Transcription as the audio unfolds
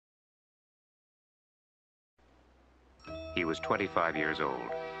He was 25 years old.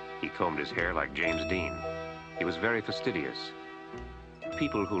 He combed his hair like James Dean. He was very fastidious.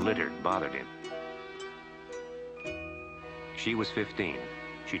 People who littered bothered him. She was 15.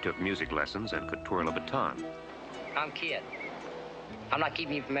 She took music lessons and could twirl a baton. I'm Kid. I'm not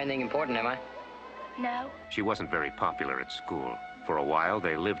keeping you from anything important, am I? No. She wasn't very popular at school. For a while,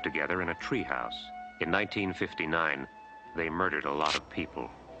 they lived together in a treehouse. In 1959, they murdered a lot of people.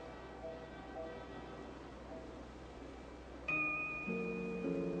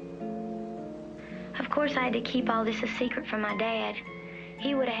 Of course, I had to keep all this a secret from my dad.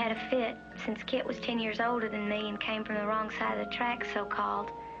 He would have had a fit, since Kit was 10 years older than me and came from the wrong side of the tracks,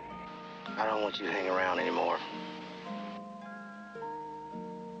 so-called. I don't want you to hang around anymore.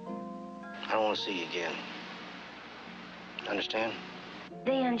 I don't want to see you again. Understand?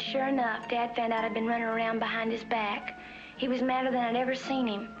 Then, sure enough, Dad found out I'd been running around behind his back. He was madder than I'd ever seen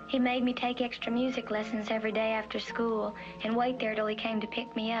him. He made me take extra music lessons every day after school and wait there till he came to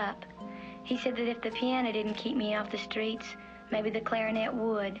pick me up. He said that if the piano didn't keep me off the streets, maybe the clarinet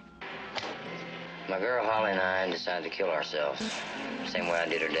would. My girl Holly and I decided to kill ourselves. Same way I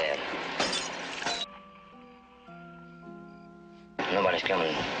did her dad. Nobody's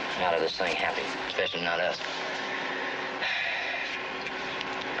coming out of this thing happy, especially not us.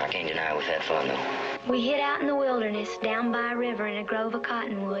 I can't deny we've had fun, though. We hid out in the wilderness, down by a river in a grove of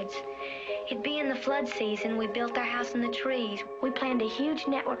cottonwoods. It'd be in the flood season. We built our house in the trees. We planned a huge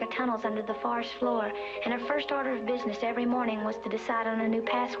network of tunnels under the forest floor, and our first order of business every morning was to decide on a new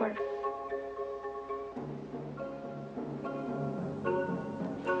password.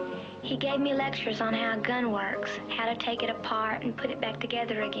 He gave me lectures on how a gun works, how to take it apart and put it back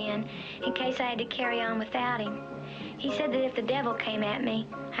together again, in case I had to carry on without him. He said that if the devil came at me,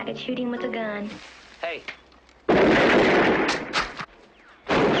 I could shoot him with a gun. Hey.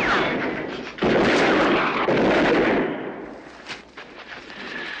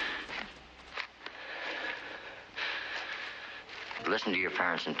 Listen to your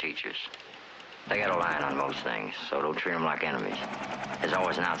parents and teachers. They got a line on most things, so don't treat them like enemies. There's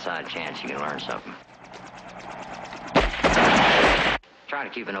always an outside chance you can learn something. Try to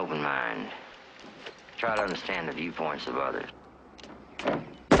keep an open mind. Try to understand the viewpoints of others.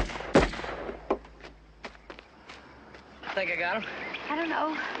 Think I got him? I don't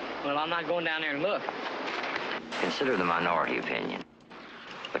know. Well, I'm not going down there and look. Consider the minority opinion,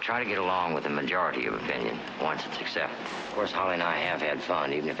 but try to get along with the majority of opinion once it's accepted. Of course, Holly and I have had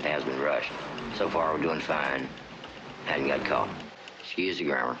fun, even if it has been rushed. So far, we're doing fine. Hadn't got caught. Excuse the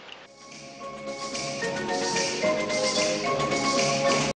grammar.